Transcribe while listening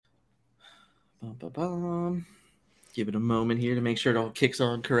Bum, bum, bum. Give it a moment here to make sure it all kicks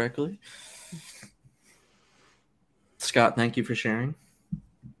on correctly. Scott, thank you for sharing.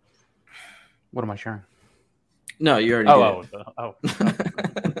 What am I sharing? No, you already did.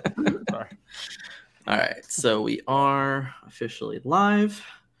 Sorry. All right, so we are officially live.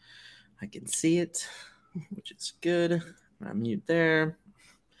 I can see it, which is good. I'm gonna mute there.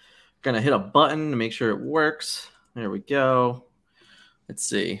 Gonna hit a button to make sure it works. There we go. Let's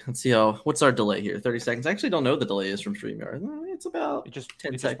see what's our delay here? 30 seconds. I actually don't know the delay is from StreamYard. It's about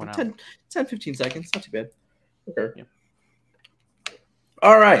 10 seconds. 10, 15 seconds. Not too bad. Okay. Yeah.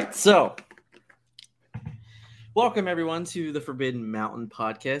 All right. So welcome everyone to the Forbidden Mountain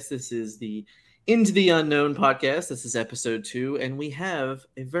podcast. This is the Into the Unknown podcast. This is episode 2, and we have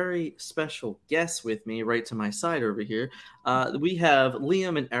a very special guest with me right to my side over here. We have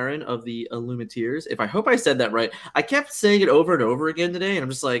Liam and Aaron of the Illumiteers. I hope I said that right. I kept saying it over and over again today, and I'm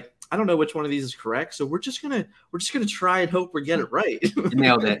just like, I don't know which one of these is correct. So we're just gonna try and hope we get it right. You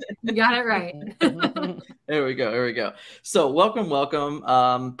nailed it. You got it right. There we go. So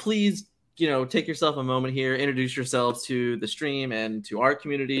welcome. Please, take yourself a moment here, introduce yourselves to the stream and to our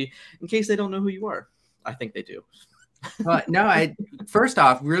community in case they don't know who you are. I think they do. First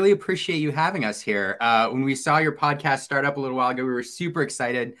off, really appreciate you having us here. When we saw your podcast start up a little while ago, we were super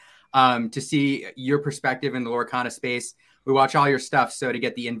excited to see your perspective in the Lorcana space. We watch all your stuff, so to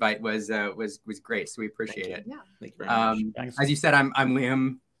get the invite was great. So we appreciate it. Yeah. Thank you very much. As you said, I'm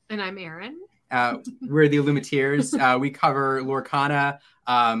Liam. And I'm Aaron. We're the Illumiteers. We cover Lorcana,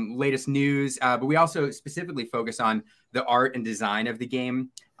 latest news, but we also specifically focus on the art and design of the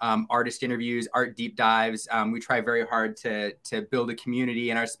game, artist interviews, art deep dives. We try very hard to build a community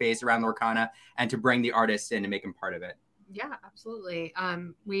in our space around Lorcana and to bring the artists in and make them part of it. Yeah, absolutely.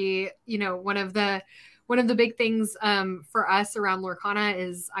 One of the big things for us around Lorcana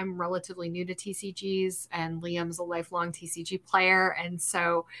is I'm relatively new to TCGs, and Liam's a lifelong TCG player. And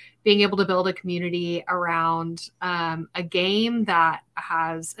so being able to build a community around a game that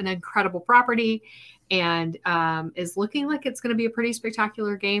has an incredible property and is looking like it's going to be a pretty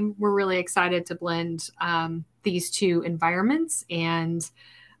spectacular game, we're really excited to blend these two environments and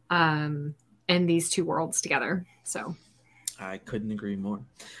these two worlds together. So I couldn't agree more.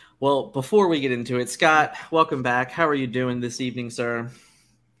 Well, before we get into it, Scott, welcome back. How are you doing this evening, sir?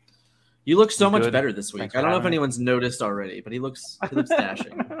 You look so much better this week. I don't know if anyone's noticed already, but he looks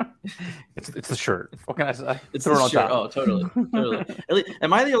dashing. It's the shirt. What can I say? It's the shirt. Oh, totally.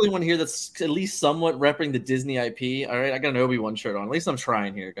 Am I the only one here that's at least somewhat repping the Disney IP? All right, I got an Obi-Wan shirt on. At least I'm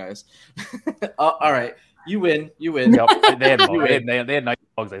trying here, guys. All right. You win. Yep. They had nice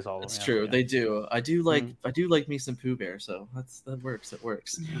dogs. They saw. That's true. Yeah. They do. I do like me some Pooh Bear. So that works. It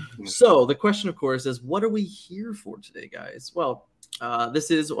works. Mm-hmm. So the question, of course, is what are we here for today, guys? Well,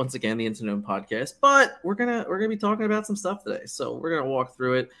 this is once again the Into the Unknown podcast, but we're gonna be talking about some stuff today. So we're gonna walk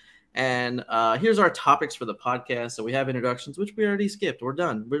through it. And here's our topics for the podcast. So we have introductions, which we already skipped. We're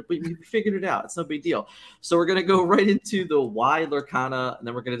done. We figured it out. It's no big deal. So we're going to go right into the why Lorcana, and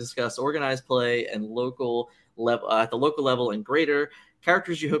then we're going to discuss organized play and local level at the local level and greater,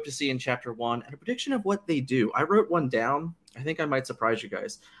 characters you hope to see in Chapter 1, and a prediction of what they do. I wrote one down. I think I might surprise you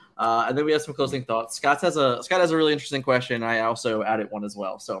guys. And then we have some closing thoughts. Scott has a really interesting question. I also added one as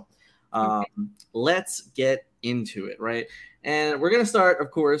well. So let's get into it, right? And we're going to start,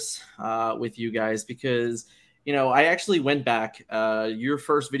 of course, with you guys because, I actually went back. Your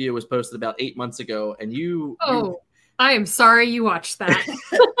first video was posted about 8 months ago, and I am sorry you watched that.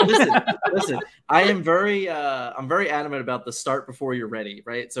 Listen, I'm very adamant about the start before you're ready,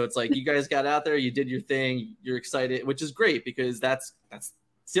 right? So it's like you guys got out there, you did your thing, you're excited, which is great because that's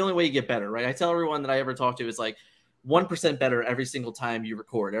the only way you get better, right? I tell everyone that I ever talk to is like 1% better every single time you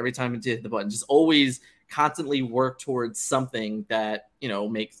record, every time you hit the button. Just always constantly work towards something that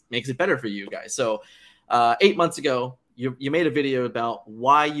makes it better for you guys. So 8 months ago you made a video about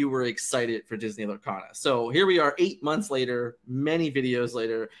why you were excited for Disney Lorcana. So here we are 8 months later, many videos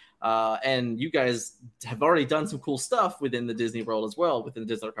later, and you guys have already done some cool stuff within the Disney world as well, within the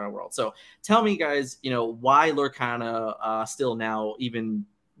Disney Lorcana world. So tell me guys, why Lorcana still now, even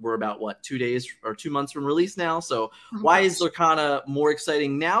we're about 2 days or 2 months from release now. So why is Lorcana more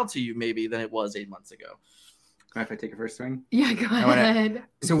exciting now to you maybe than it was 8 months ago? If I take a first swing? Yeah, go ahead.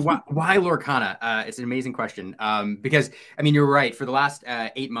 So why Lorcana? It's an amazing question because, you're right. For the last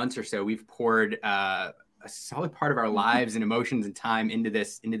 8 months or so, we've poured a solid part of our lives and emotions and time into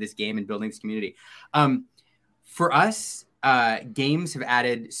this game and building this community. For us, games have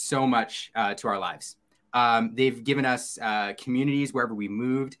added so much to our lives. They've given us communities wherever we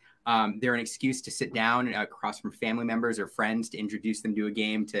moved. They're an excuse to sit down across from family members or friends to introduce them to a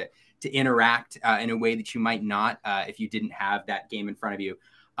game, to interact in a way that you might not if you didn't have that game in front of you.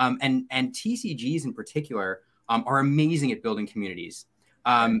 And TCGs in particular are amazing at building communities.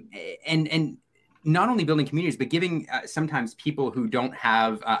 And not only building communities, but giving sometimes people who don't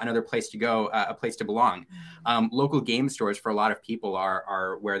have another place to go, a place to belong. Local game stores for a lot of people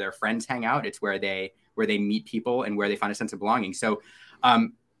are where their friends hang out. It's where they meet people and where they find a sense of belonging. So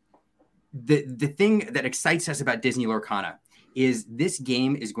the thing that excites us about Disney Lorcana is this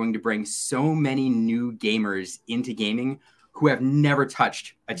game is going to bring so many new gamers into gaming who have never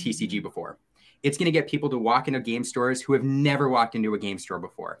touched a TCG before. It's going to get people to walk into game stores who have never walked into a game store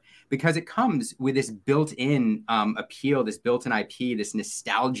before, because it comes with this built-in appeal, this built-in IP, this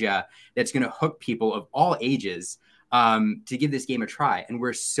nostalgia that's going to hook people of all ages to give this game a try. And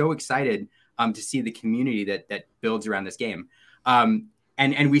we're so excited to see the community that builds around this game.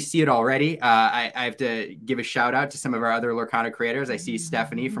 And we see it already. I have to give a shout out to some of our other Lorcana creators. I see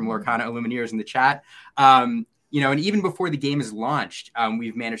Stephanie from Lorcana Illumiteers in the chat. And even before the game is launched,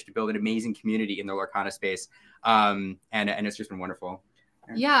 we've managed to build an amazing community in the Lorcana space. And it's just been wonderful.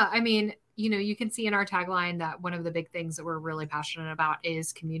 Yeah, I mean, you can see in our tagline that one of the big things that we're really passionate about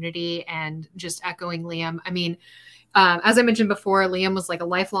is community, and just echoing Liam. I mean, as I mentioned before, Liam was like a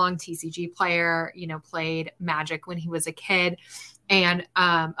lifelong TCG player, played Magic when he was a kid. And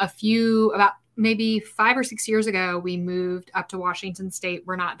about maybe 5 or 6 years ago, we moved up to Washington State.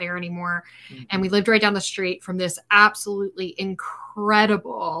 We're not there anymore. Mm-hmm. And we lived right down the street from this absolutely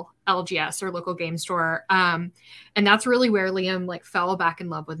incredible LGS, or local game store. And that's really where Liam fell back in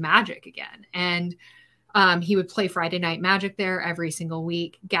love with Magic again. And he would play Friday Night Magic there every single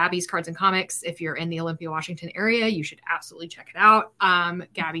week. Gabby's Cards and Comics, if you're in the Olympia, Washington area, you should absolutely check it out.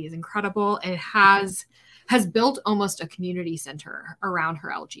 Gabby is incredible. It has built almost a community center around her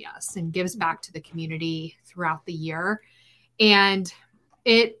LGS and gives back to the community throughout the year. And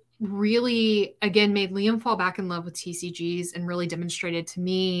it really, again, made Liam fall back in love with TCGs, and really demonstrated to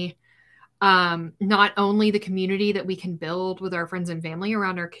me not only the community that we can build with our friends and family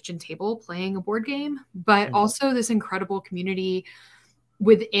around our kitchen table playing a board game, but also this incredible community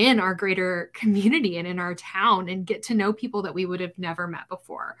within our greater community and in our town, and get to know people that we would have never met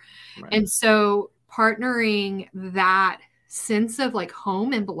before. Right. And so partnering that sense of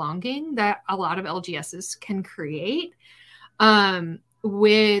home and belonging that a lot of LGSs can create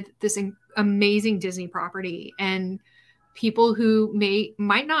with this amazing Disney property, and people who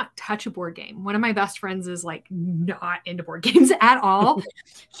might not touch a board game. One of my best friends is not into board games at all.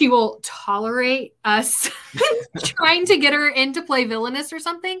 She will tolerate us trying to get her in to play Villainous or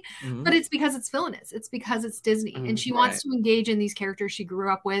something, but it's because it's Villainous. It's because it's Disney, and she wants to engage in these characters she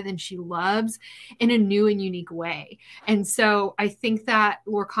grew up with and she loves in a new and unique way. And so I think that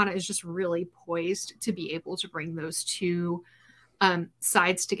Lorcana is just really poised to be able to bring those two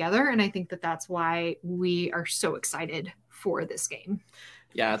sides together. And I think that that's why we are so excited for this game.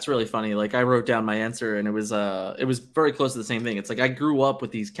 Yeah, it's really funny. I wrote down my answer, and it was very close to the same thing. It's I grew up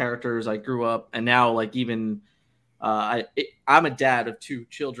with these characters. I grew up, and now I'm a dad of 2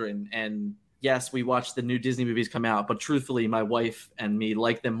 children, and yes, we watch the new Disney movies come out, but truthfully, my wife and me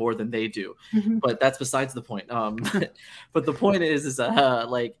like them more than they do. But that's besides the point. But the point is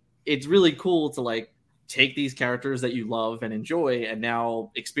it's really cool to take these characters that you love and enjoy, and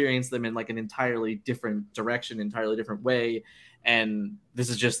now experience them in an entirely different direction, entirely different way. And this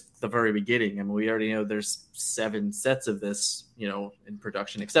is just the very beginning. I mean, we already know there's 7 sets of this, in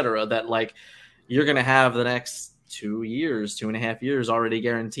production, etc. That you're going to have the next 2.5 years already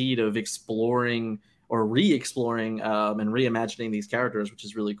guaranteed of exploring or re-exploring and reimagining these characters, which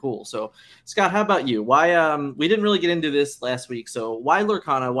is really cool. So, Scott, how about you? Why we didn't really get into this last week. So why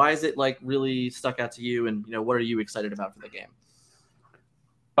Lorcana? Why is it really stuck out to you? And what are you excited about for the game?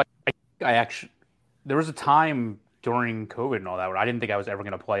 There was a time during COVID and all that where I didn't think I was ever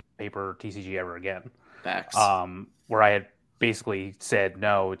going to play paper TCG ever again. Facts. Where I had basically said,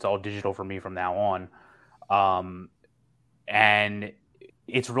 no, it's all digital for me from now on. And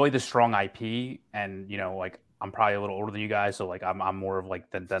it's really the strong IP, and I'm probably a little older than you guys, so I'm more of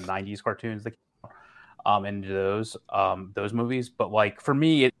the 90s cartoons that into those movies. But for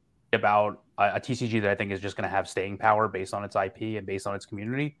me, it's about a TCG that I think is just going to have staying power based on its IP and based on its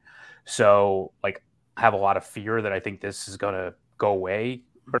community. So I have a lot of fear that I think this is going to go away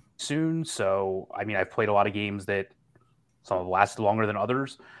pretty soon. So I mean, I've played a lot of games that some have lasted longer than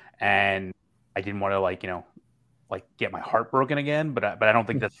others, and I didn't want to get my heart broken again, but I don't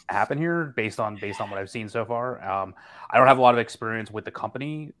think that's gonna happen here based on what I've seen so far. I don't have a lot of experience with the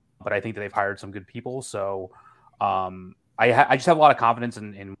company, but I think that they've hired some good people. So I just have a lot of confidence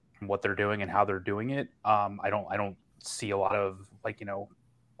in what they're doing and how they're doing it. I don't see a lot of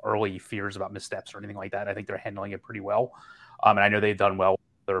early fears about missteps or anything like that. I think they're handling it pretty well. And I know they've done well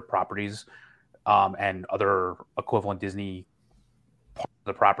with their properties and other equivalent Disney parts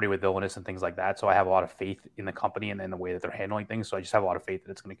of the property with Villainous and things like that. So I have a lot of faith in the company and in the way that they're handling things. So I just have a lot of faith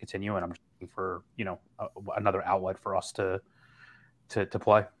that it's going to continue. And I'm just looking for, another outlet for us to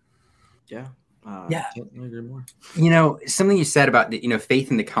play. Yeah. Yeah. Can't agree more. Something you said about the,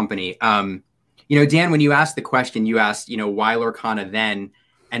 faith in the company. Dan, when you asked the question, you asked, why Lorcana then?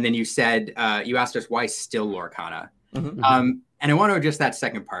 And then you said, you asked us why still Lorcana. Mm-hmm. And I want to address that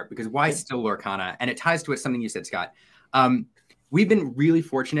second part, because why still Lorcana? And it ties to something you said, Scott. We've been really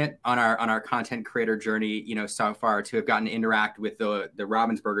fortunate on our content creator journey, so far to have gotten to interact with the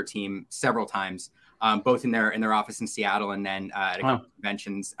Ravensburger team several times, both in their office in Seattle and then at a couple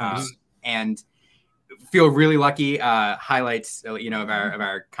conventions, and feel really lucky. Highlights, of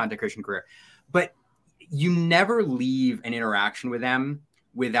our content creation career, but you never leave an interaction with them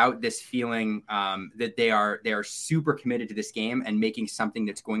without this feeling that they are super committed to this game and making something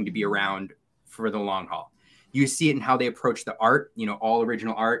that's going to be around for the long haul. You see it in how they approach the art, all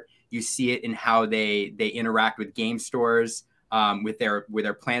original art. You see it in how they interact with game stores, with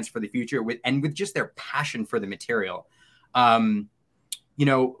their plans for the future, with just their passion for the material. We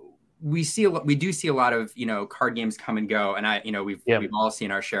do see a lot of card games come and go, and we've all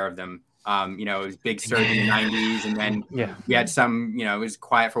seen our share of them. It was big surge in the 90s, and then we had some, it was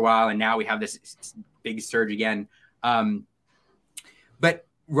quiet for a while, and now we have this big surge again. But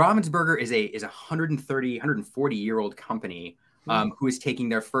Ravensburger is a 140-year-old company who is taking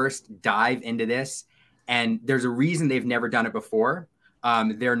their first dive into this, and there's a reason they've never done it before.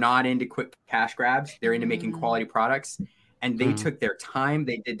 They're not into quick cash grabs. They're into making quality products, and they took their time.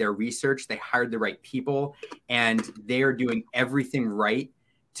 They did their research. They hired the right people, and they are doing everything right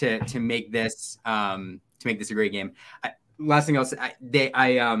to make this a great game. Last thing else,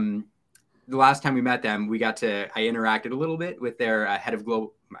 the last time we met them, I interacted a little bit with their head of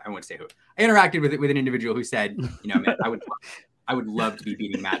global. I won't say who. I interacted with an individual who said, man, I would love to be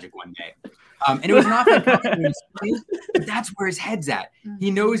beating Magic one day. And it was an awful compliment, but that's where his head's at. He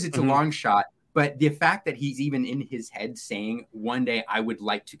knows it's a long shot, but the fact that he's even in his head saying one day I would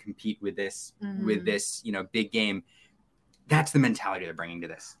like to compete with this big game. That's the mentality they're bringing to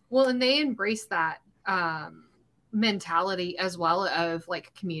this. Well, and they embrace that mentality as well of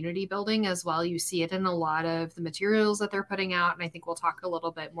community building as well. You see it in a lot of the materials that they're putting out. And I think we'll talk a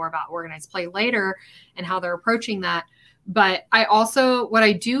little bit more about organized play later and how they're approaching that. But what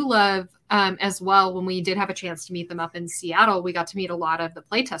I do love as well, when we did have a chance to meet them up in Seattle, we got to meet a lot of the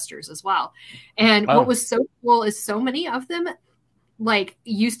playtesters as well. And what was so cool is so many of them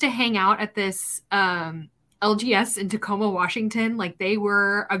used to hang out at this LGS in Tacoma, Washington. They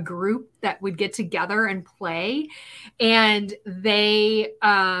were a group that would get together and play, and they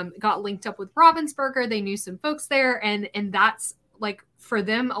got linked up with Ravensburger. They knew some folks there, and that's for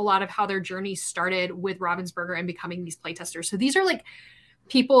them a lot of how their journey started with Ravensburger and becoming these playtesters. So these are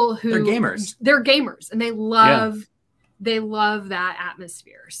people who they're gamers and they love that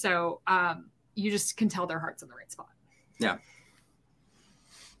atmosphere. So you just can tell their heart's in the right spot. Yeah.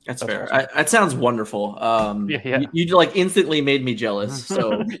 That's fair. Awesome. That sounds wonderful. You instantly made me jealous.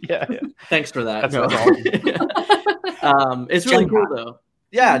 So thanks for that. It's really cool though.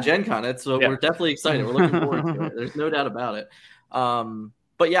 Yeah, Gen Con. We're definitely excited. We're looking forward to it. There's no doubt about it.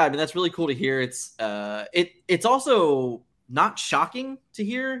 But yeah, I mean that's really cool to hear. It's also not shocking to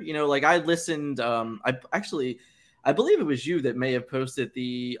hear. I listened. I believe it was you that may have posted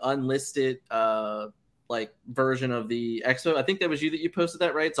the unlisted version of the expo. I think that was you that you posted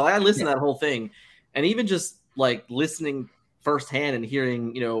that, right? So I listened to that whole thing, and even just listening firsthand and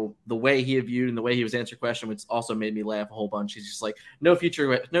hearing the way he had viewed and the way he was answering question, which also made me laugh a whole bunch. He's just no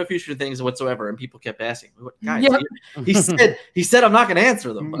future things whatsoever, and people kept asking, guys, he said I'm not going to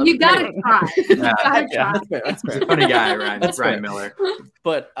answer them. You gotta try. That's fair. Funny guy, Ryan. That's Ryan Miller.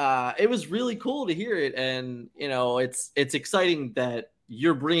 But it was really cool to hear it, and it's exciting that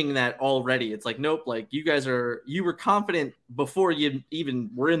you're bringing that already. It's nope, you were confident before you even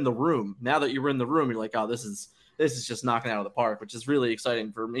were in the room. Now that you were in the room, you're oh, this is just knocking it out of the park, which is really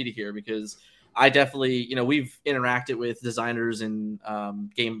exciting for me to hear, because I definitely, we've interacted with designers and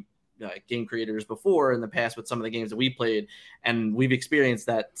game creators before in the past with some of the games that we played, and we've experienced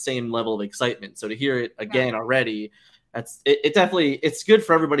that same level of excitement. So to hear it again already, it definitely, it's good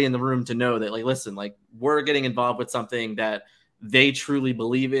for everybody in the room to know that listen, we're getting involved with something that they truly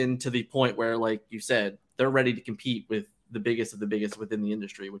believe in, to the point where, like you said, they're ready to compete with the biggest of the biggest within the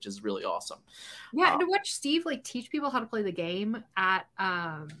industry, which is really awesome. Yeah, and to watch Steve like teach people how to play the game at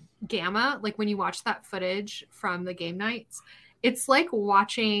Gamma, like when you watch that footage from the game nights, it's like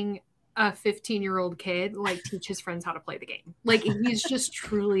watching a 15-year-old kid like teach his friends how to play the game. Like he's just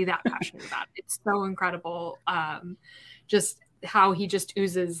truly that passionate about it. It's so incredible. Just how he just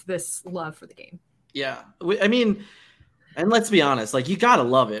oozes this love for the game. Yeah. I mean, and let's be honest, like you gotta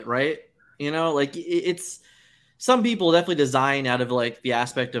love it, right? You know, like it's some people definitely design out of like the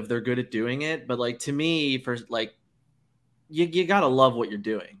aspect of they're good at doing it, but like to me, for like you gotta love what you're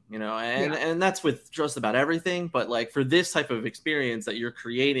doing, you know, and that's with just about everything. But like for this type of experience that you're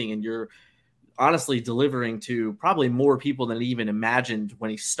creating and you're honestly delivering to probably more people than he even imagined when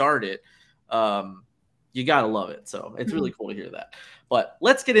he started, you gotta love it. So it's really cool to hear that. But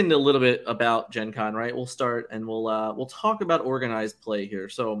let's get into a little bit about Gen Con, right? We'll start and we'll talk about organized play here.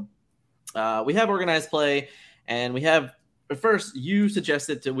 So we have organized play, and we have first you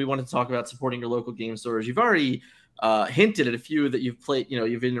suggested we wanted to talk about supporting your local game stores. You've already hinted at a few that you've played, you know,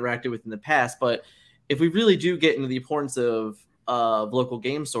 you've interacted with in the past. But if we really do get into the importance of local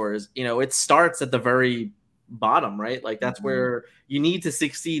game stores, you know, it starts at the very bottom, right? Like that's where you need to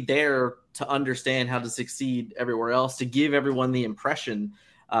succeed there to understand how to succeed everywhere else, to give everyone the impression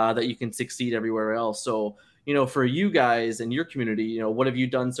that you can succeed everywhere else. So, you know, for you guys and your community, you know, what have you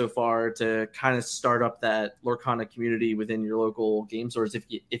done so far to kind of start up that Lorcana community within your local game stores, if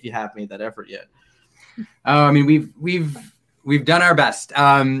you have made that effort yet? Oh, I mean, we've done our best.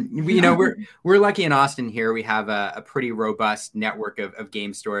 You know, we're lucky in Austin here. We have a pretty robust network of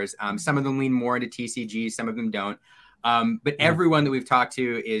game stores. Some of them lean more into TCG, some of them don't. But everyone that we've talked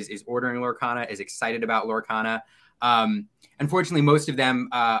to is ordering Lorcana, is excited about Lorcana. Unfortunately, most of them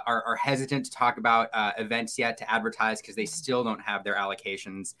are hesitant to talk about events yet, to advertise, because they still don't have their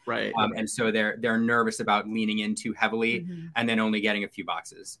allocations. Right. And so they're nervous about leaning in too heavily and then only getting a few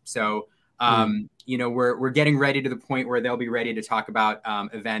boxes. So you know, we're getting ready to the point where they'll be ready to talk about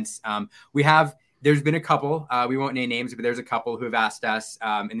events. There's been a couple, we won't name names, but there's a couple who have asked us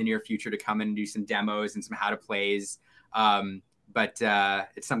in the near future to come in and do some demos and some how to plays. But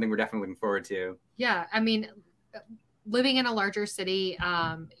it's something we're definitely looking forward to. Yeah, I mean, living in a larger city,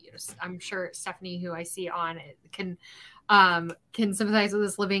 I'm sure Stephanie, who I see on it, can sympathize with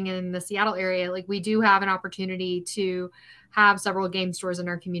us living in the Seattle area. Like we do have an opportunity to have several game stores in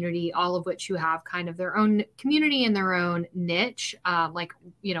our community, all of which who have kind of their own community and their own niche. Like,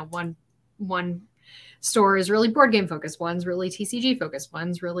 you know, one store is really board game focused, one's really TCG focused,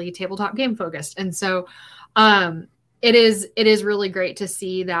 one's really tabletop game focused. And so it is really great to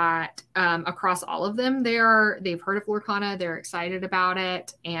see that across all of them, they've heard of Lorcana, they're excited about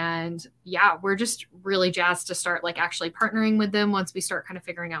it. And yeah, we're just really jazzed to start like actually partnering with them once we start kind of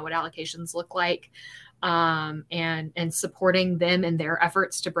figuring out what allocations look like, and supporting them in their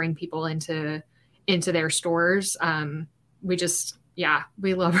efforts to bring people into their stores. We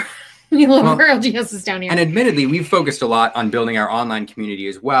love our LGSs down here. And admittedly, we've focused a lot on building our online community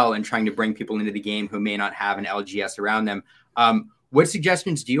as well and trying to bring people into the game who may not have an LGS around them. What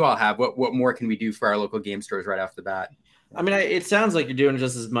suggestions do you all have? What more can we do for our local game stores right off the bat? I mean, it sounds like you're doing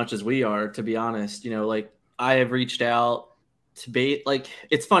just as much as we are, to be honest. You know, like I have reached out to like,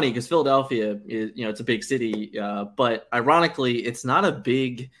 it's funny because Philadelphia is, you know, it's a big city, but ironically, it's not a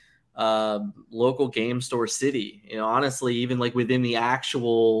big local game store city. You know, honestly, even like within the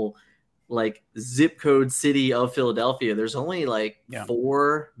actual like zip code city of Philadelphia, there's only like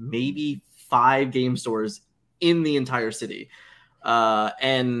 4, maybe 5 game stores in the entire city.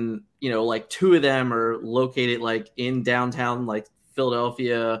 And, you know, like 2 of them are located like in downtown, like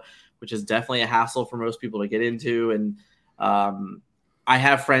Philadelphia, which is definitely a hassle for most people to get into. And I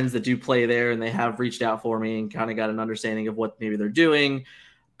have friends that do play there, and they have reached out for me and kind of got an understanding of what maybe they're doing.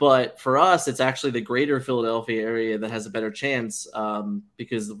 But for us, it's actually the greater Philadelphia area that has a better chance,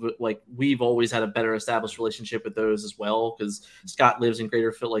 because like we've always had a better established relationship with those as well. Because Scott lives in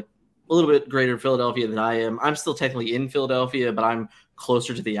like a little bit greater Philadelphia than I am. I'm still technically in Philadelphia, but I'm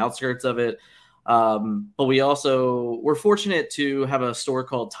closer to the outskirts of it. But we're fortunate to have a store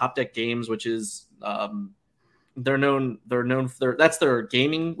called Top Deck Games, which is they're known for that's their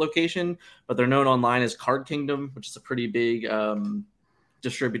gaming location, but they're known online as Card Kingdom, which is a pretty big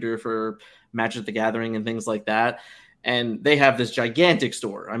distributor for Magic the Gathering and things like that. And they have this gigantic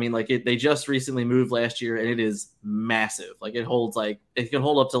store. I mean, like they just recently moved last year, and it is massive. Like it can hold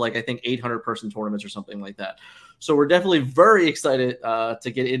up to like, I think 800 person tournaments or something like that. So we're definitely very excited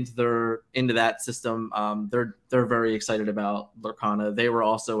to get into that system. They're very excited about Lorcana. They were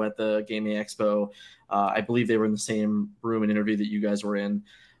also at the Gaming Expo. I believe they were in the same room and interview that you guys were in.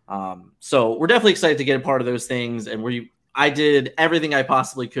 So we're definitely excited to get a part of those things. And I did everything I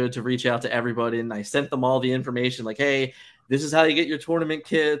possibly could to reach out to everybody, and I sent them all the information like, hey, this is how you get your tournament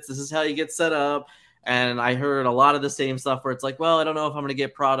kits. This is how you get set up. And I heard a lot of the same stuff where it's like, well, I don't know if I'm going to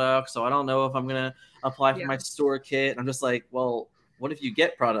get product, so I don't know if I'm going to apply for my store kit. And I'm just like, well, what if you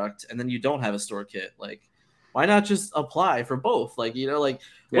get product and then you don't have a store kit? Like, why not just apply for both? Like, you know, like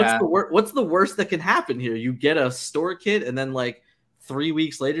what's the worst that can happen here? You get a store kit and then like 3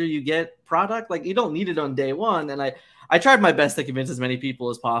 weeks later you get product. Like, you don't need it on day one. And I tried my best to convince as many people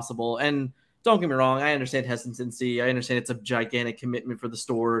as possible. And don't get me wrong, I understand hesitancy. I understand it's a gigantic commitment for the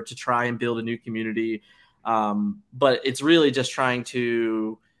store to try and build a new community. But it's really just trying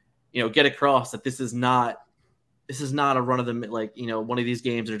to, you know, get across that this is not a run of the, like, you know, one of these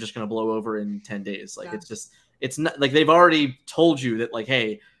games that are just going to blow over in 10 days. Like, it's not like they've already told you that, like,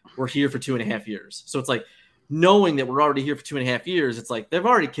 hey, we're here for 2.5 years. So it's like, knowing that we're already here for 2.5 years, it's like they've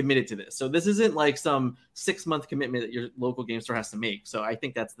already committed to this. So this isn't like some 6-month commitment that your local game store has to make. So I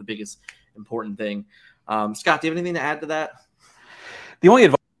think that's the biggest important thing. Scott, do you have anything to add to that? The only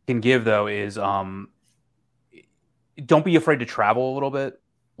advice I can give, though, is don't be afraid to travel a little bit.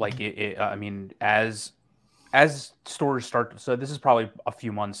 Like, I mean, as stores start, so this is probably a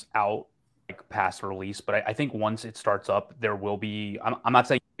few months out, like, past release, but I think once it starts up, there will be, I'm not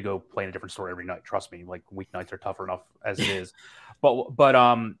saying you go play in a different store every night. Trust me, like, weeknights are tougher enough as it is.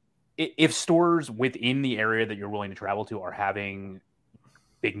 But if stores within the area that you're willing to travel to are having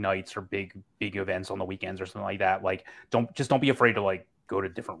big nights or big events on the weekends or something like that, like, don't be afraid to, like, go to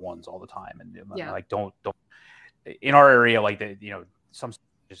different ones all the time. And like, don't in our area, like, you know, some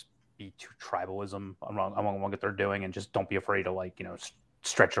just be too tribalism among what they're doing, and just don't be afraid to, like, you know,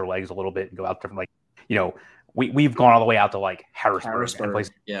 stretch your legs a little bit and go out different, like, you know, we've gone all the way out to, like, Harrisburg and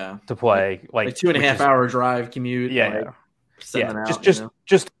places to play, like 2.5 hour drive commute.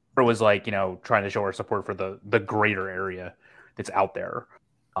 Just it was like, you know, trying to show our support for the greater area that's out there.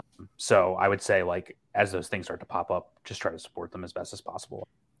 So I would say, like, as those things start to pop up, just try to support them as best as possible.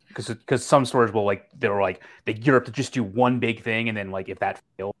 Because some stores will, like, they gear up to just do one big thing, and then, like, if that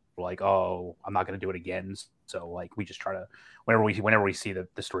fails, like, oh, I'm not going to do it again. So, like, we just try to, whenever we see the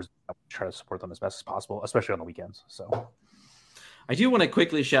stores, try to support them as best as possible, especially on the weekends. So I do want to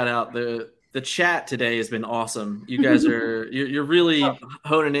quickly shout out the chat today has been awesome. You guys are you're really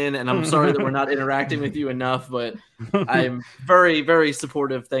honing in, and I'm sorry that we're not interacting with you enough, but I'm very, very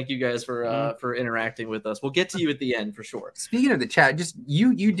supportive. Thank you guys for interacting with us. We'll get to you at the end for sure. Speaking of the chat, just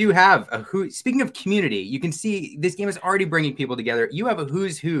you do have a who. Speaking of community, you can see this game is already bringing people together. You have a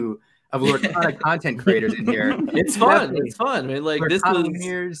who's who of Lorcana content creators in here. It's fun. It's fun. I mean, like, this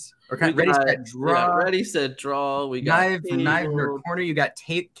is ready, set, draw. Yeah, ready, set, draw. We got Knive in your corner. You got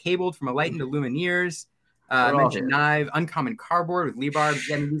cabled from Enlightened to Illumiteers. Mentioned Knive, Uncommon Cardboard with Lebar.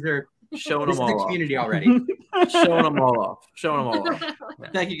 Again, these are showing them all the off. Community already. Showing them all off.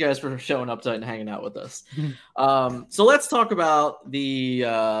 Thank you guys for showing up tonight and hanging out with us. So let's talk about the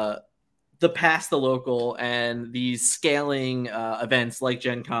past the local and these scaling events like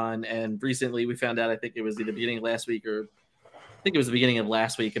Gen Con. And recently we found out, I think it was either beginning of last week or I think it was the beginning of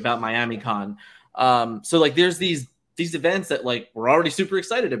last week, about Miami Con. So, like, there's these events that, like, we're already super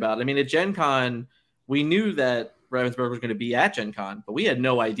excited about. I mean, at Gen Con, we knew that Ravensburg was going to be at Gen Con, but we had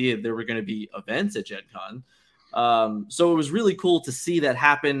no idea there were going to be events at Gen Con. So it was really cool to see that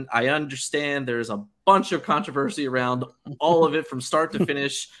happen. I understand there's a bunch of controversy around all of it from start to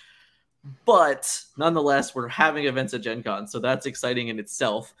finish. But nonetheless, we're having events at Gen Con, so that's exciting in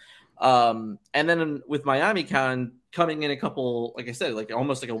itself. And then with Miami Con coming in a couple, like I said, like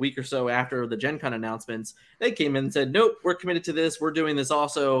almost like a week or so after the Gen Con announcements, they came in and said, nope, we're committed to this. We're doing this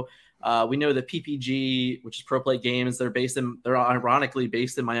also. We know that PPG, which is Pro Play Games, they're ironically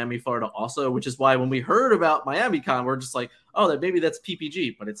based in Miami, Florida also, which is why when we heard about Miami Con, we're just like, oh, that maybe that's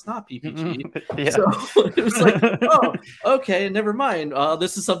PPG, but it's not PPG. So it was like, oh, okay, never mind.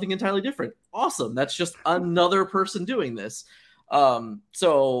 This is something entirely different. Awesome. That's just another person doing this.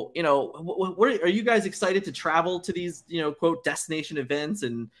 So, you know, what are you guys excited to travel to these, you know, quote, destination events,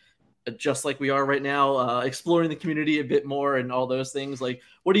 and just like we are right now, exploring the community a bit more and all those things? Like,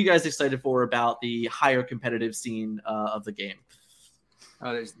 what are you guys excited for about the higher competitive scene of the game?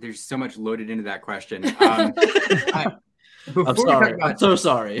 Oh, there's so much loaded into that question. I'm sorry. I'm so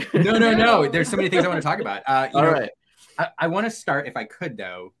sorry. No. There's so many things I want to talk about. All right. I want to start, if I could,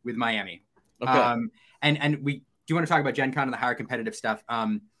 though, with Miami. Okay. And we do want to talk about Gen Con and the higher competitive stuff.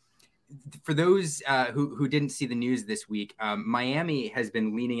 For those who didn't see the news this week, Miami has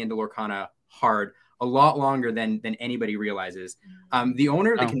been leaning into Lorcana hard a lot longer than anybody realizes. The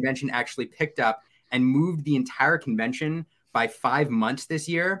owner of the convention actually picked up and moved the entire convention by 5 months this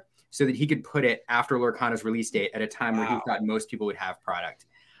year so that he could put it after Lorcana's release date at a time where he thought most people would have product.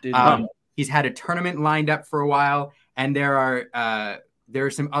 He's had a tournament lined up for a while, and there are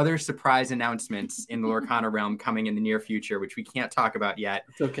some other surprise announcements in the Lorcana realm coming in the near future, which we can't talk about yet.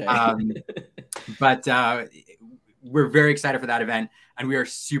 It's okay. But we're very excited for that event, and we are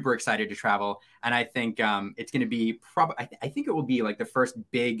super excited to travel. And I think it's going to be I think it will be like the first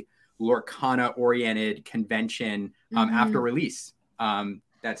big Lorcana-oriented convention after release.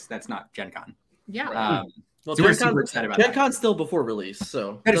 That's not Gen Con. Yeah. Well, so we're super excited about Gen Con's still before release,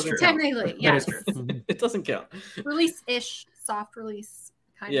 so that is true. Technically, yes. That is true. It doesn't count. Release-ish, soft release.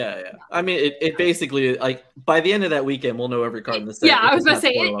 Kind of. I mean, it basically, like, by the end of that weekend, we'll know every card in the set. Yeah, I was about to say,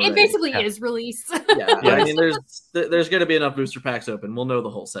 it basically is release. I mean, there's going to be enough booster packs open. We'll know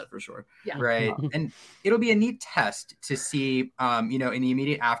the whole set for sure. Yeah. Right. And it'll be a neat test to see, in the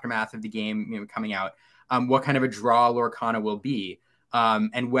immediate aftermath of the game coming out, what kind of a draw Lorcana will be.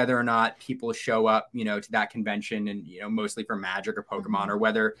 And whether or not people show up, to that convention and, mostly for Magic or Pokemon, or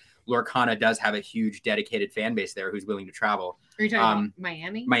whether Lorcana does have a huge dedicated fan base there who's willing to travel. Are you talking about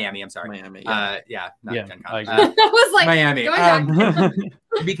Miami? Miami, I'm sorry. Miami, not Gen Con. I was like, Miami.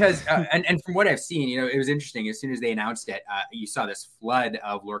 Because, back. and from what I've seen, it was interesting. As soon as they announced it, you saw this flood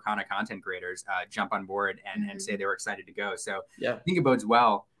of Lorcana content creators jump on board and say they were excited to go. So I think it bodes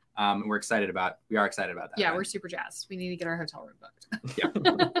well. We are excited about that. Yeah, we're super jazzed. We need to get our hotel room booked. Yeah.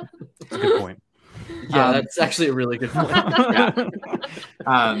 That's a good point. Yeah, that's actually a really good point.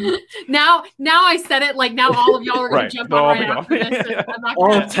 Now I said it, like, now all of y'all are going to jump on right after this.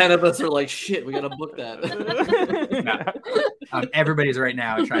 All 10 of us are like, shit, we got to book that. Everybody's right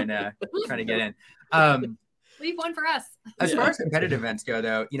now trying to get in. Leave one for us. As far as competitive events go,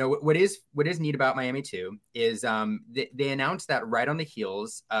 though, what is neat about Miami too is they announced that right on the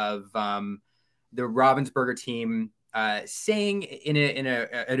heels of the Ravensburger team saying in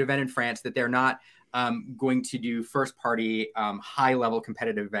an event in France that they're not going to do first party high level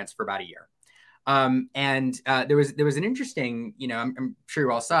competitive events for about a year. And there was an interesting, I'm sure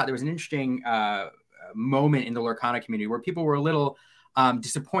you all saw it. There was an interesting moment in the Lorcana community where people were a little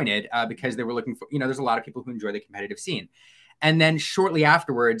disappointed because they were looking for, there's a lot of people who enjoy the competitive scene. And then shortly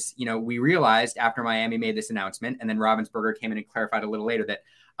afterwards, we realized after Miami made this announcement, and then Ravensburger came in and clarified a little later that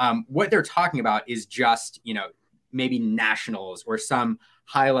what they're talking about is just, maybe nationals or some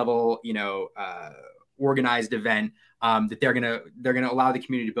high level, organized event that they're gonna allow the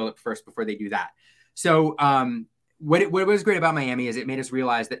community to build up first before they do that. So what was great about Miami is it made us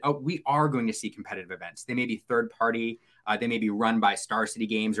realize that we are going to see competitive events. They may be third party, they may be run by Star City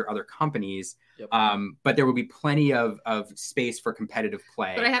Games or other companies, but there will be plenty of space for competitive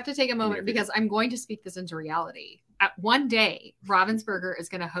play. But I have to take a moment because I'm going to speak this into reality. One day, Ravensburger is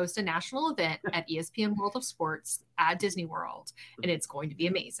going to host a national event at ESPN World of Sports at Disney World, and it's going to be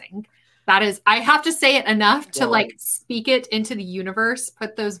amazing. That is, I have to say it enough to speak it into the universe,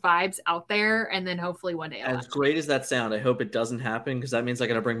 put those vibes out there, and then hopefully one day. As great as that sound, I hope it doesn't happen because that means I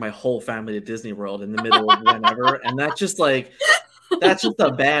got to bring my whole family to Disney World in the middle of whenever, and that's just a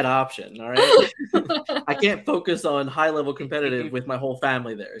bad option. All right, I can't focus on high level competitive with my whole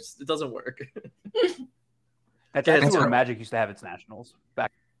family there. It doesn't work. That's where Magic used to have its nationals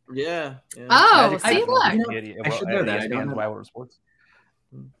back. Yeah. Oh, see, look. I should know that. I don't know. World of Sports.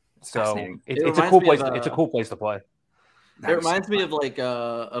 So it's a cool place. It's a cool place to play. It reminds me of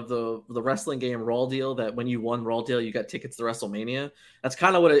of the wrestling game Raw Deal. That when you won Raw Deal, you got tickets to WrestleMania. That's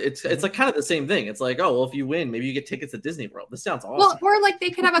kind of what it's like. Kind of the same thing. It's like, oh well, if you win, maybe you get tickets to Disney World. This sounds awesome. Well, or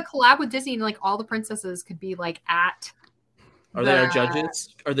they could have a collab with Disney, and all the princesses could be at. Are they our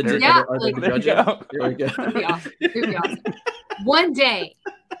judges? Are the judges? Here we go. It'd be awesome. One day.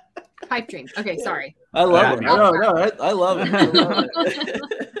 Pipe dream. Okay, sorry. I love it. No, I love it.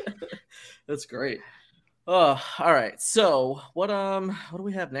 That's great. Oh, all right. So what do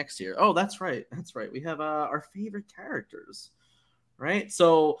we have next here? Oh, that's right. We have our favorite characters, right?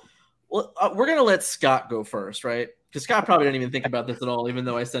 So we're gonna let Scott go first, right? Because Scott probably didn't even think about this at all, even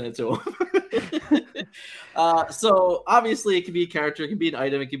though I sent it to him. So obviously it could be a character, it could be an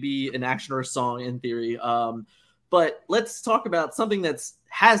item, it could be an action or a song in theory. But let's talk about something that's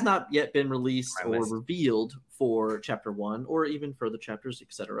has not yet been released or revealed for Chapter 1 or even further chapters,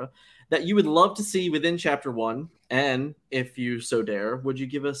 etc., that you would love to see within Chapter 1. And if you so dare, would you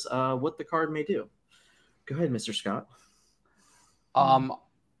give us what the card may do? Go ahead, Mr. Scott.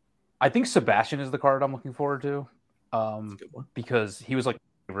 I think Sebastian is the card I'm looking forward to. That's a good one. Because he was my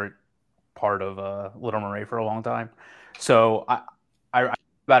favorite part of Little Mermaid for a long time. So I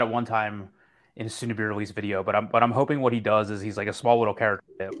about it one time in a soon-to-be released video, but I'm hoping what he does is he's like a small little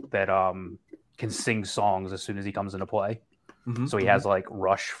character that can sing songs as soon as he comes into play. So he has like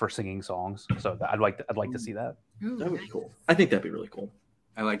Rush for singing songs. So I'd like to see that. Ooh, That would be nice. cool. I think that'd be really cool.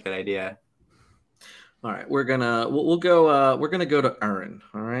 I like that idea. All right, we're gonna go. We're gonna go to Aaron.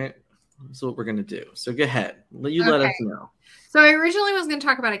 All right, that's what we're gonna do. So go ahead. You let us know. So I originally was going to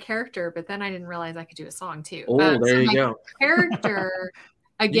talk about a character, but then I didn't realize I could do a song too. Oh, there you go. Character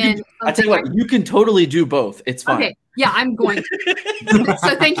again. I tell you what, you can totally do both. It's fine. Okay, yeah, I'm going to.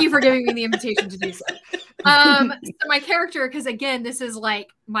 So thank you for giving me the invitation to do so. So my character, because again, this is like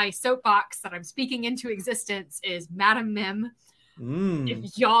my soapbox that I'm speaking into existence, is Madam Mim.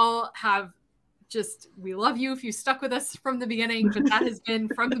 If y'all have we love you if you stuck with us from the beginning, but that has been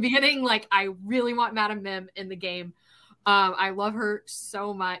from the beginning. Like, I really want Madam Mim in the game. I love her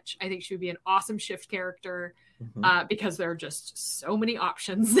so much. I think she would be an awesome shift character because there are just so many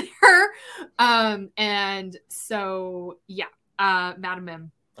options there. And so, yeah, Madam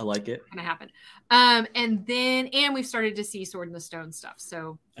Mim. I like it. Gonna happen. And we've started to see Sword in the Stone stuff.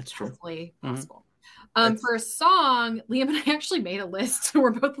 So that's true. Hopefully possible. For a song, Liam and I actually made a list.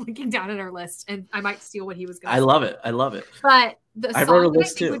 We're both looking down at our list, and I might steal what he was going to say. I love it. But the I song wrote a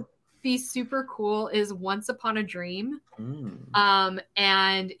list that I think too. would be super cool is Once Upon a Dream.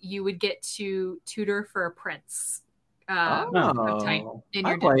 And you would get to tutor for a prince. Type in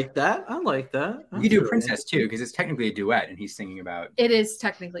your like that. I like that. You do Princess too, because it's technically a duet, and he's singing about. It is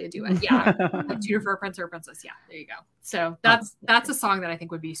technically a duet. Yeah, a tutor for a prince or a princess. Yeah, there you go. So that's a song that I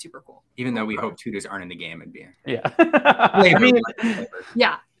think would be super cool. Even though we hope tutors aren't in the game, it'd be. I mean,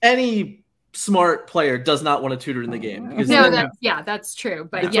 yeah. Any smart player does not want to tutor in the game. Because that's true.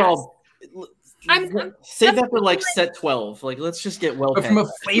 But it's yes. all. Save that for like set 12. Like, let's just get well. But from a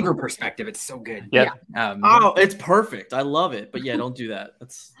flavor perspective, it's so good. Yeah. It's perfect. I love it. But yeah, don't do that.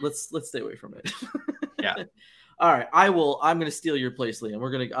 Let's stay away from it. Yeah. All right. I'm gonna steal your place, Liam.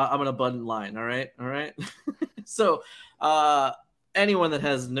 I'm gonna butt in line. All right. So, anyone that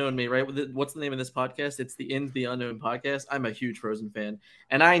has known me, right? What's the name of this podcast? It's the Into the Unknown podcast. I'm a huge Frozen fan,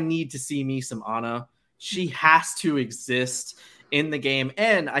 and I need to see me some Anna. She has to exist in the game,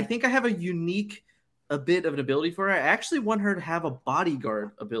 and I think I have a bit of an ability for her. I actually want her to have a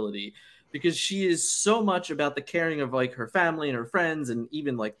bodyguard ability, because she is so much about the caring of like her family and her friends, and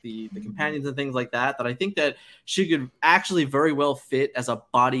even like the companions and things like that, that I think that she could actually very well fit as a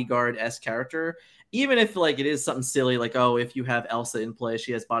bodyguard-esque character, even if like it is something silly, like, oh, if you have Elsa in play,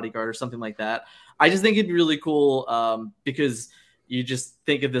 she has bodyguard or something like that. I just think it'd be really cool, because you just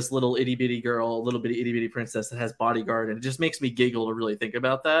think of this little itty bitty girl, little bitty itty bitty princess that has bodyguard, and it just makes me giggle to really think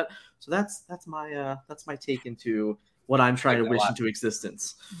about that. So that's my take into what I'm trying to wish into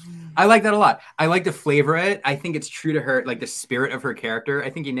existence. I like that a lot. I like to flavor it. I think it's true to her, like the spirit of her character. I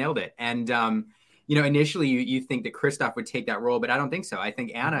think you nailed it. And initially you think that Kristoff would take that role, but I don't think so. I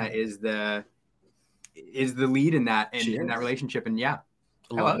think Anna is the lead in that relationship, and yeah,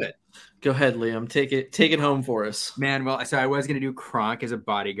 I love it. Go ahead, Liam. Take it home for us. Man, well, so I was going to do Kronk as a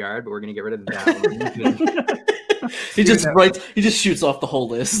bodyguard, but we're going to get rid of that one. He just shoots off the whole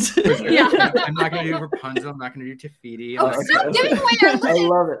list. Yeah. I'm not going to do Rapunzel. I'm not going to do Tafiti. Stop giving away our list.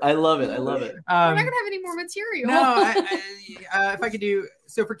 I love it. We're not going to have any more material. No, if I could do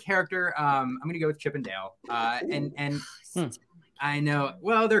so for character, I'm going to go with Chip and Dale. I know.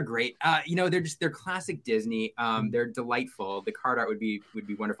 Well, they're great. They're classic Disney. They're delightful. The card art would be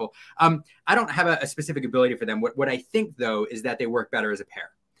wonderful. I don't have a specific ability for them. What I think though is that they work better as a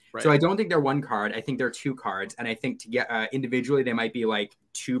pair. Right. So I don't think they're one card. I think they're two cards, and I think to get individually they might be like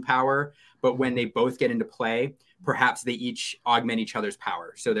 2 power. But when they both get into play, perhaps they each augment each other's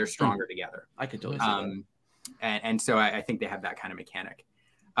power, so they're stronger together. I could totally see that. And so I think they have that kind of mechanic.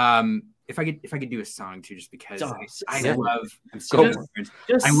 If I could do a song too, just because I love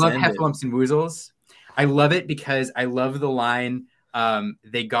Heffalumps and Woozles. I love it because I love the line,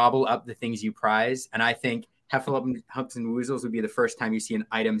 they gobble up the things you prize. And I think Heffalumps and Woozles would be the first time you see an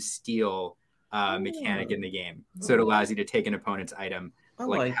item steal mechanic in the game. So it allows you to take an opponent's item,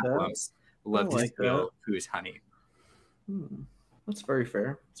 like Heffalumps love to steal who's honey. That's very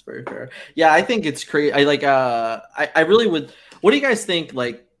fair. It's very fair. Yeah, I think it's crazy. I really would. What do you guys think?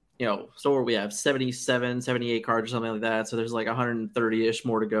 Like, so we have 77, 78 cards or something like that. So there's like 130-ish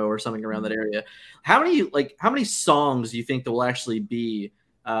more to go or something around that area. How many songs do you think there will actually be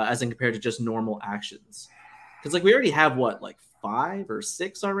as in compared to just normal actions? Because like we already have 5 or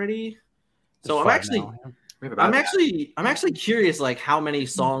 6 already. So I'm actually curious like how many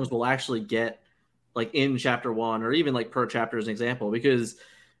songs we'll actually get like in chapter 1 or even like per chapter as an example, because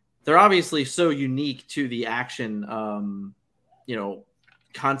they're obviously so unique to the action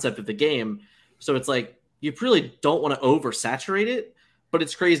concept of the game. So it's like you really don't want to oversaturate it, but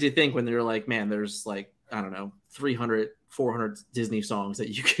it's crazy to think when they're like, man, there's like, I don't know, 300, 400 Disney songs that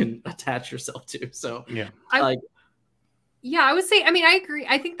you can attach yourself to. So yeah, yeah, I would say, I mean, I agree.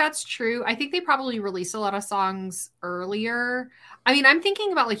 I think that's true. I think they probably released a lot of songs earlier. I mean, I'm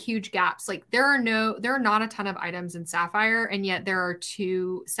thinking about like huge gaps. Like there are not a ton of items in Sapphire, and yet there are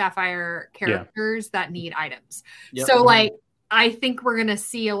 2 Sapphire characters that need items. Yep. So like, I think we're going to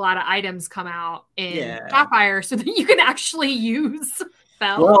see a lot of items come out in Sapphire so that you can actually use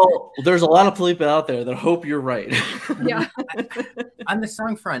Bell. Well, there's a lot of people out there that hope you're right. Yeah. On the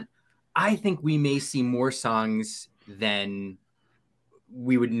song front, I think we may see more songs than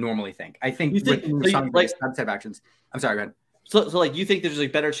we would normally think. I think with the songs like subset actions. I'm sorry, go ahead. So like you think there's a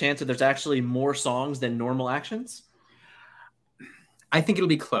better chance that there's actually more songs than normal actions? I think it'll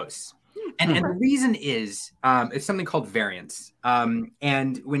be close. And the reason is it's something called variance.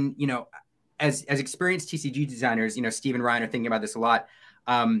 And when, you know, as experienced TCG designers, you know, Steve and Ryan are thinking about this a lot.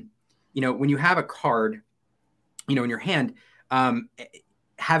 You know, when you have a card, you know, in your hand,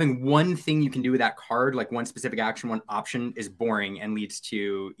 having one thing you can do with that card, like one specific action, one option, is boring and leads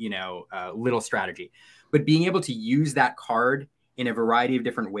to, you know, little strategy. But being able to use that card in a variety of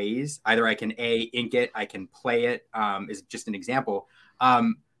different ways, either I can ink it, I can play it, is just an example,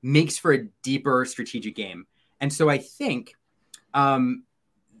 makes for a deeper strategic game. And so I think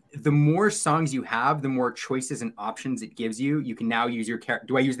the more songs you have, the more choices and options it gives you. You can now use your character.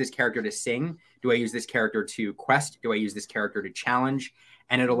 Do I use this character to sing? Do I use this character to quest? Do I use this character to challenge?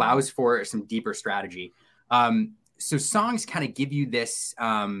 And it allows for some deeper strategy. So songs kind of give you this,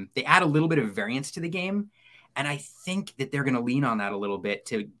 they add a little bit of variance to the game. And I think that they're going to lean on that a little bit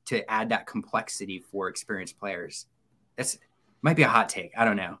to add that complexity for experienced players. That's might be a hot take. I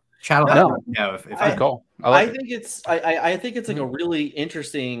don't know. Chad will have to know if I call. I think it's like a really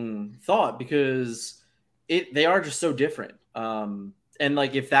interesting thought because they are just so different. And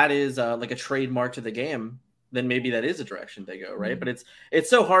like if that is like a trademark to the game, then maybe that is a direction they go, right? Mm-hmm. But it's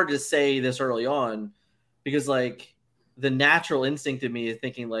so hard to say this early on because like the natural instinct in me is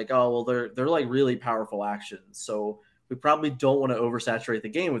thinking like, oh well, they're like really powerful actions, so we probably don't want to oversaturate the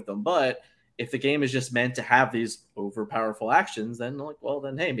game with them. But if the game is just meant to have these over powerful actions, then like, well,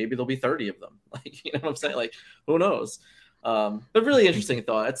 then hey, maybe there'll be 30 of them. Like, you know what I'm saying? Like, who knows? But really interesting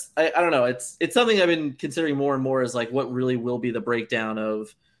thought. I don't know. It's something I've been considering more and more as like what really will be the breakdown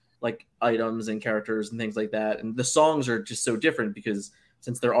of like items and characters and things like that. And the songs are just so different because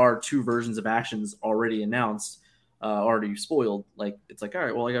since there are 2 versions of actions already announced, already spoiled, like it's like, all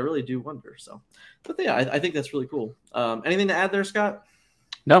right, well, like I really do wonder. So, but yeah, I think that's really cool. Anything to add there, Scott?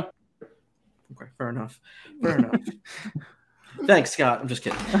 No. Okay, fair enough. Thanks, Scott. I'm just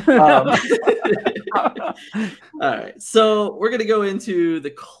kidding. All right, so we're going to go into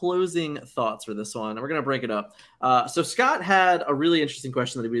the closing thoughts for this one. We're going to break it up. So Scott had a really interesting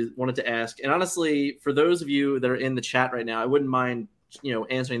question that he wanted to ask. And honestly, for those of you that are in the chat right now, I wouldn't mind,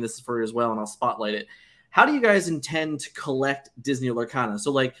 answering this for you as well, and I'll spotlight it. How do you guys intend to collect Disney Lorcana?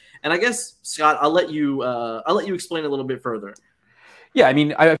 So like, and I guess, Scott, I'll let you explain a little bit further. Yeah, I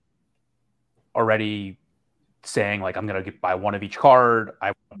mean, I already saying like I'm gonna buy 1 of each card.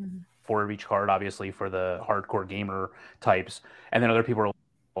 I want 4 of each card, obviously, for the hardcore gamer types, and then other people are like,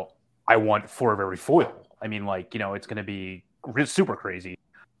 well, I want 4 of every foil. I mean, like, it's gonna be super crazy.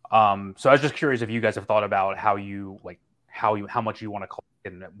 So I was just curious if you guys have thought about how much you want to collect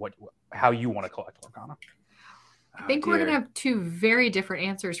and how you want to collect Lorcana. I think we're gonna have 2 very different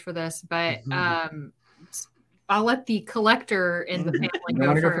answers for this, but I'll let the collector in the family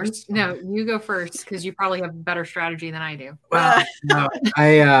go first. No, you go first because you probably have better strategy than I do. Well, no, I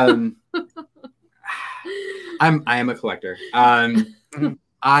am a collector.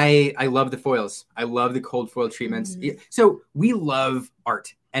 I love the foils. I love the cold foil treatments. So we love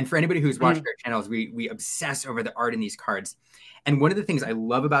art, and for anybody who's watched our channels, we obsess over the art in these cards. And one of the things I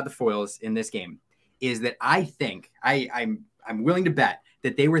love about the foils in this game is that I think I'm willing to bet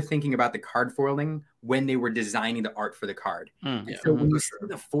that they were thinking about the card foiling when they were designing the art for the card. So when you see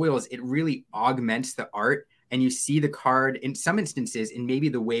the foils, it really augments the art, and you see the card in some instances in maybe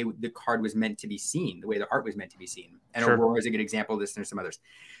the way the card was meant to be seen, the way the art was meant to be seen. And Aurora is a good example of this, and there's some others.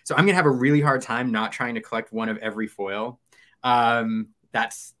 So I'm gonna have a really hard time not trying to collect 1 of every foil.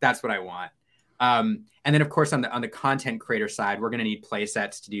 That's what I want. And then of course on the content creator side, we're gonna need play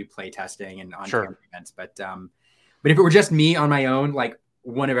sets to do play testing and on-camera events. But if it were just me on my own, like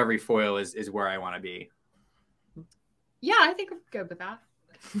 1 of every foil is where I want to be. Yeah, I think I'm good with that.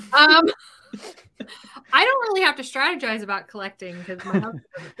 I don't really have to strategize about collecting because my husband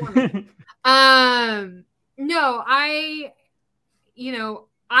does it for me. No, I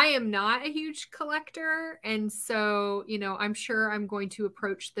am not a huge collector, and so I'm sure I'm going to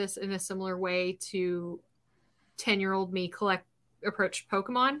approach this in a similar way to 10-year-old me approach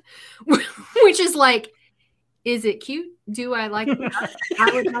Pokemon, which is like, is it cute? Do I like that?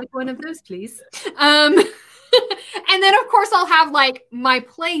 I would like one of those, please. And then of course I'll have like my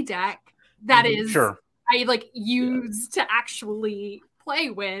play deck that is I like use to actually play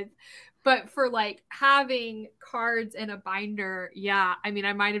with. But for like having cards in a binder, I mean,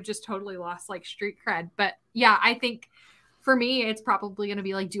 I might have just totally lost like street cred. But yeah, I think for me, it's probably going to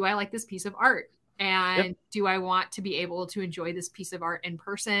be like, do I like this piece of art? And do I want to be able to enjoy this piece of art in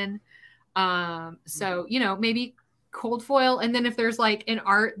person? So, you know, maybe cold foil. And then if there's like an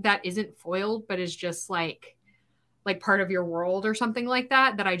art that isn't foiled, but is just like part of your world or something like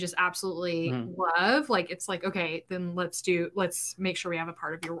that I just absolutely love. Like, it's like, okay, then let's make sure we have a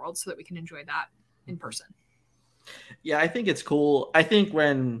part of your world so that we can enjoy that in person. Yeah, I think it's cool. I think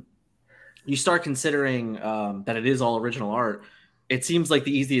when you start considering that it is all original art, it seems like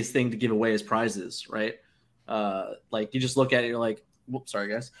the easiest thing to give away is prizes, right? Like you just look at it, you're like, whoops, sorry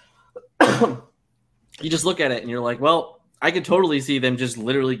guys. You just look at it and you're like, well, I could totally see them just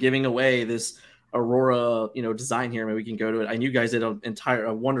literally giving away this Aurora, you know, design here. Maybe we can go to it. And you guys did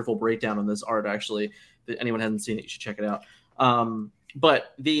a wonderful breakdown on this art, actually. If anyone hasn't seen it, you should check it out.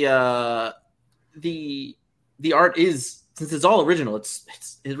 But the art is, since it's all original,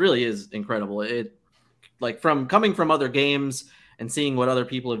 it really is incredible. It, like, from coming from other games and seeing what other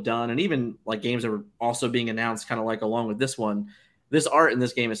people have done, and even like games that were also being announced kind of like along with this one, this art in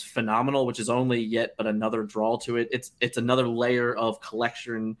this game is phenomenal, which is only yet but another draw to it. It's another layer of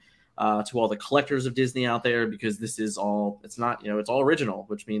collection to all the collectors of Disney out there, because this is all, it's not, you know, it's all original,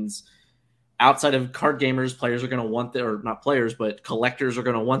 which means outside of card gamers, players are going to want or not players, but collectors are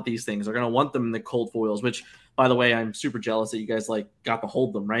going to want these things. They're going to want them in the cold foils, which, by the way, I'm super jealous that you guys like got to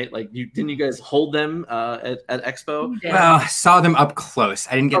hold them, right? Like, didn't you guys hold them at Expo? Well, I saw them up close.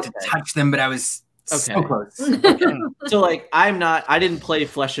 I didn't get to touch them, but I was so close. So like, I didn't play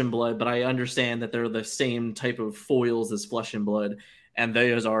Flesh and Blood, but I understand that they're the same type of foils as Flesh and Blood. And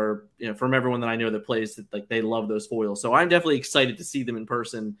those are, you know, from everyone that I know that plays, like, they love those foils. So I'm definitely excited to see them in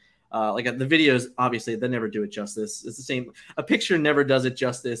person. Like the videos, obviously, they never do it justice. It's the same. A picture never does it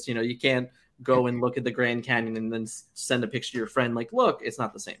justice. You know, you can't go and look at the Grand Canyon and then send a picture to your friend. Like, look, it's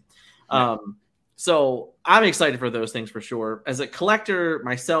not the same. Yeah. So I'm excited for those things for sure. As a collector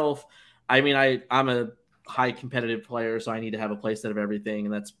myself, I mean, I'm a high competitive player, so I need to have a playset of everything,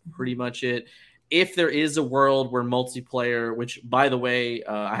 and that's pretty much it. If there is a world where multiplayer, which, by the way,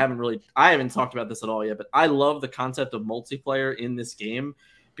 I haven't talked about this at all yet, but I love the concept of multiplayer in this game,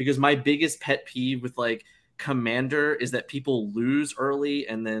 because my biggest pet peeve with like Commander is that people lose early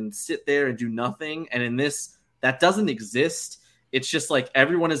and then sit there and do nothing. And in this, that doesn't exist. It's just like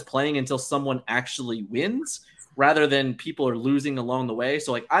everyone is playing until someone actually wins, rather than people are losing along the way.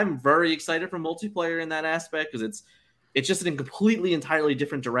 So like, I'm very excited for multiplayer in that aspect, because it's just in a completely, entirely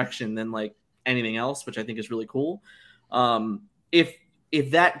different direction than like anything else, which I think is really cool.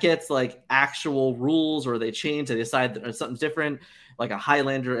 If that gets like actual rules, or they change, they decide that something's different, like a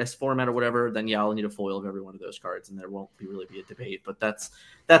Highlander-esque format or whatever, then yeah, I'll need a foil of every one of those cards, and there won't really be a debate. But that's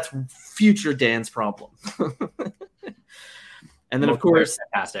future Dan's problem. And then of course,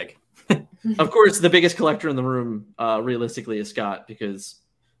 fantastic. Of course, the biggest collector in the room, realistically, is Scott, because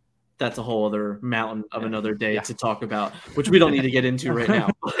that's a whole other mountain of another day to talk about, which we don't need to get into right now.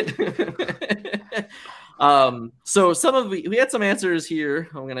 So we had some answers here.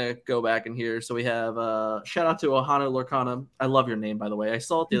 I'm gonna go back in here. So we have shout out to Ohana Lorcana. I love your name, by the way. I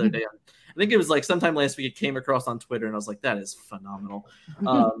saw it the other day. I think it was like sometime last week. It came across on Twitter, and I was like, that is phenomenal.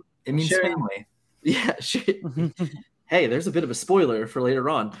 It means family. Yeah. Hey, there's a bit of a spoiler for later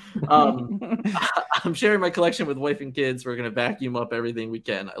on. I'm sharing my collection with wife and kids. We're going to vacuum up everything we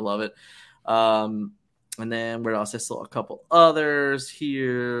can. I love it. And then where else? I saw a couple others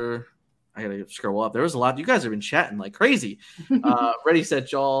here. I got to scroll up. There was a lot. You guys have been chatting like crazy. Ready,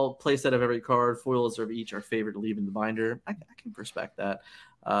 set, y'all. Play set of every card. Foils of each. Our favorite to leave in the binder. I can respect that.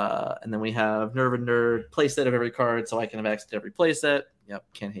 And then we have Nerve and Nerd. Play set of every card, so I can have access to every play set. Yep,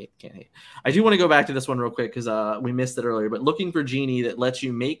 can't hate. I do want to go back to this one real quick, because we missed it earlier. But looking for Genie that lets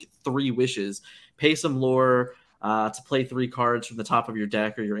you make 3 wishes, pay some lore to play 3 cards from the top of your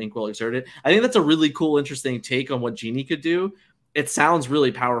deck or your Inkwell exerted. I think that's a really cool, interesting take on what Genie could do. It sounds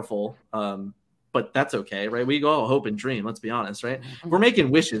really powerful, but that's okay, right? We go hope and dream. Let's be honest, right? We're making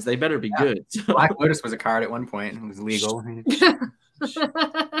wishes; they better be good. So. Black Lotus was a card at one point; it was legal.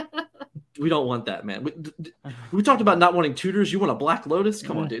 We don't want that, man. We talked about not wanting tutors. You want a Black Lotus?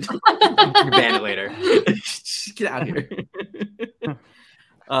 Come on, dude. Ban it later. Get out of here.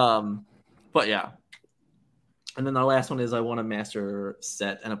 But yeah. And then the last one is I want a master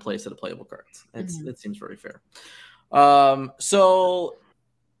set and a play set of playable cards. It seems very fair. So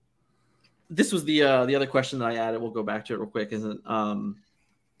this was the other question that I added. We'll go back to it real quick.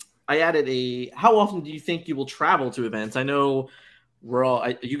 I added how often do you think you will travel to events? I know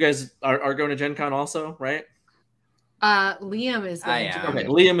you guys are going to Gen Con also, right? Liam is going to Okay,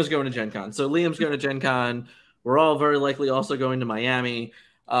 Liam is going to Gen Con. So Liam's going to Gen Con. We're all very likely also going to Miami.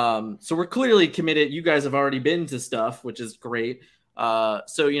 So we're clearly committed. You guys have already been to stuff, which is great. So,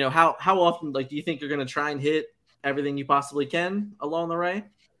 how often, do you think you're going to try and hit everything you possibly can along the way? I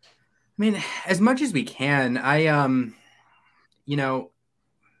mean, as much as we can.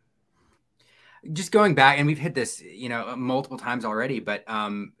 Just going back, and we've hit this, multiple times already, but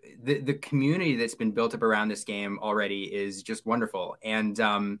the community that's been built up around this game already is just wonderful. And,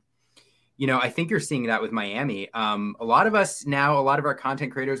 I think you're seeing that with Miami. A lot of us now, a lot of our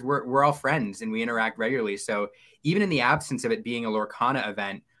content creators, we're all friends and we interact regularly. So even in the absence of it being a Lorcana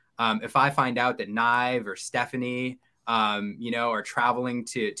event, if I find out that Nive or Stephanie, are traveling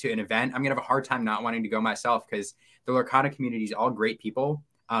to an event, I'm going to have a hard time not wanting to go myself, because the Lorcana community is all great people.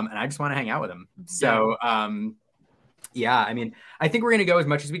 And I just want to hang out with them. So, yeah, I mean, I think we're going to go as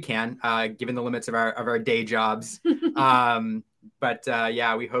much as we can, given the limits of our day jobs. But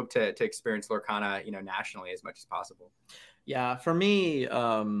yeah, we hope to experience Lorcana, nationally as much as possible. Yeah, for me,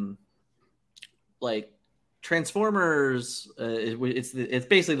 Transformers, it's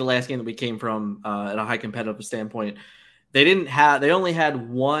basically the last game that we came from at a high competitive standpoint. They only had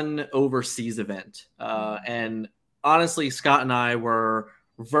one overseas event, and honestly, Scott and I were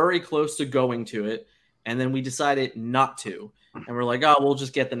very close to going to it, and then we decided not to, and we're like, oh, we'll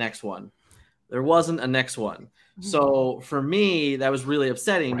just get the next one. There wasn't a next one. So for me, that was really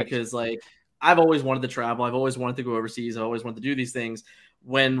upsetting, because I've always wanted to travel. I've always wanted to go overseas. I always wanted to do these things.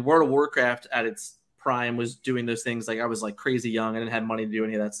 When World of Warcraft at its prime was doing those things, I was crazy young. I didn't have money to do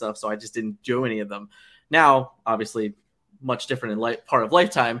any of that stuff, so I just didn't do any of them. Now, obviously, much different in part of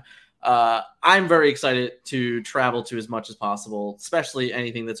Lifetime. I'm very excited to travel to as much as possible, especially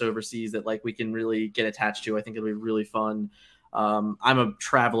anything that's overseas that we can really get attached to. I think it'll be really fun. I'm a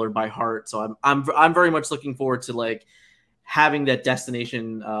traveler by heart, so I'm very much looking forward to having that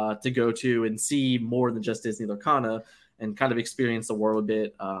destination to go to and see more than just Disney Lorcana, and kind of experience the world a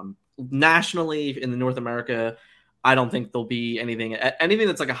bit. Nationally in the North America, I don't think there'll be anything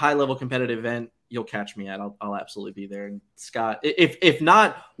that's a high level competitive event. You'll catch me at. I'll absolutely be there. And Scott, if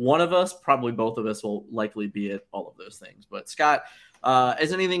not one of us, probably both of us will likely be at all of those things. But Scott,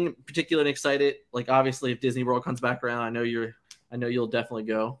 is anything particularly excited? Obviously, if Disney World comes back around, I know you'll definitely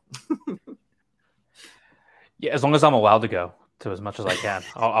go. Yeah, as long as I'm allowed to go to as much as I can,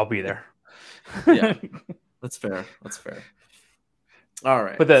 I'll be there. Yeah, that's fair. All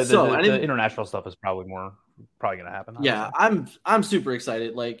right, but the international stuff is probably going to happen. Yeah, I'm super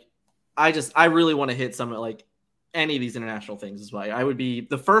excited. I really want to hit some any of these international things as well. I would be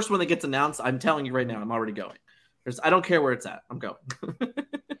the first one that gets announced. I'm telling you right now, I'm already going. I don't care where it's at. I'm going.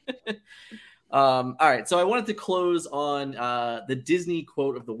 All right, so I wanted to close on the Disney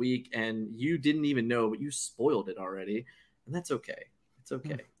quote of the week, and you didn't even know, but you spoiled it already, and that's okay. It's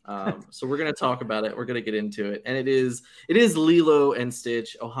okay. So we're gonna talk about it. We're gonna get into it, and it is Lilo and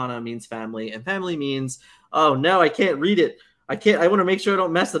Stitch. Ohana means family, and family means, oh no, I can't read it. I want to make sure I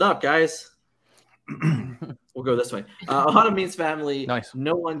don't mess it up, guys. We'll go this way. Ohana means family. Nice.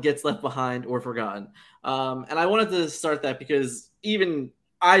 No one gets left behind or forgotten. And I wanted to start that because even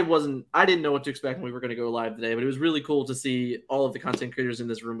I didn't know what to expect when we were going to go live today, but it was really cool to see all of the content creators in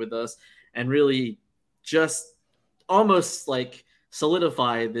this room with us and really just almost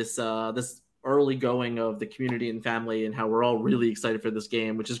solidify this early going of the community and family, and how we're all really excited for this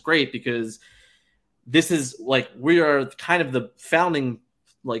game, which is great because this is we are kind of the founding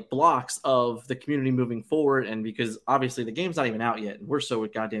blocks of the community moving forward. And because obviously the game's not even out yet and we're so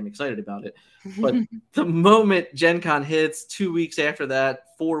goddamn excited about it, but the moment Gen Con hits, 2 weeks after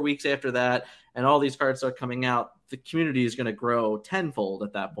that, 4 weeks after that, and all these cards start coming out, the community is going to grow tenfold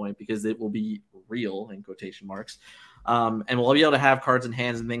at that point, because it will be real in quotation marks. And we'll be able to have cards in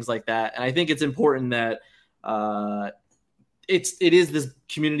hands and things like that. And I think it's important that it is this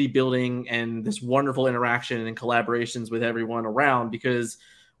community building and this wonderful interaction and collaborations with everyone around, because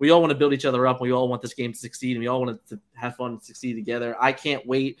we all want to build each other up. We all want this game to succeed, and we all want it to have fun and succeed together. I can't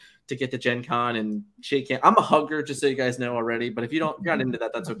wait to get to Gen Con and shake hands. I'm a hugger, just so you guys know already, but if you're not into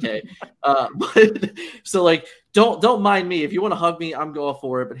that, that's okay. But so don't mind me. If you want to hug me, I'm going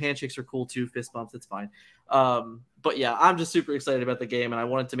for it, but handshakes are cool too. Fist bumps, it's fine. But yeah, I'm just super excited about the game, and I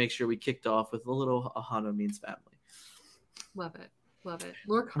wanted to make sure we kicked off with a little Ohana means family. Love it. Love it.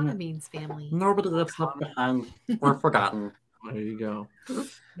 Lorcana means family. Nobody left behind or forgotten. There you go.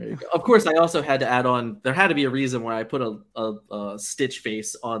 There you go. Of course, I also had to add on. There had to be a reason why I put a Stitch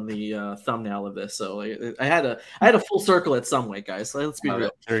face on the thumbnail of this. So I had a full circle at some way, guys. So let's be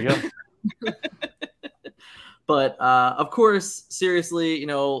real. There you go. But of course, seriously,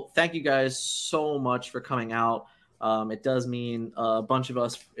 thank you guys so much for coming out. It does mean a bunch of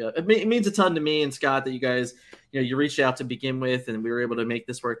us. It means a ton to me and Scott that you guys, you reached out to begin with, and we were able to make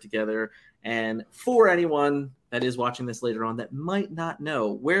this work together. And for anyone that is watching this later on that might not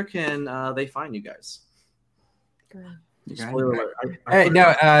know, where can they find you guys? Spoiler alert.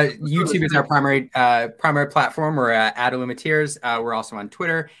 YouTube is our primary platform. We're at Illumiteers. We're also on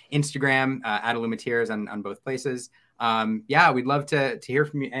Twitter, Instagram, at Illumiteers on both places. We'd love to hear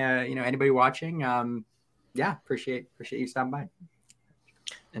from you. Anybody watching. Appreciate you stopping by.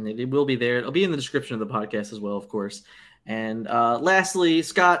 And it will be there. It'll be in the description of the podcast as well, of course. And lastly,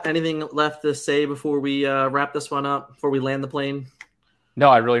 Scott, anything left to say before we wrap this one up, before we land the plane? No,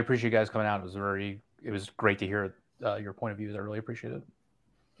 I really appreciate you guys coming out. It was great to hear your point of views. I really appreciate it.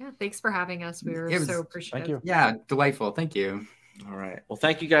 Yeah, thanks for having us. We were so appreciative. Thank you. Yeah, delightful. Thank you. All right. Well,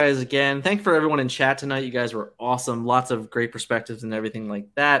 thank you guys again. Thank you for everyone in chat tonight. You guys were awesome. Lots of great perspectives and everything like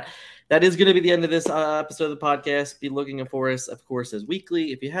that. That is going to be the end of this episode of the podcast. Be looking for us, of course, as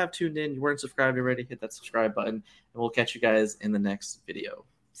weekly. If you have tuned in, you weren't subscribed already, hit that subscribe button, and we'll catch you guys in the next video.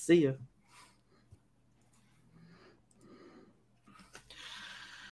 See ya.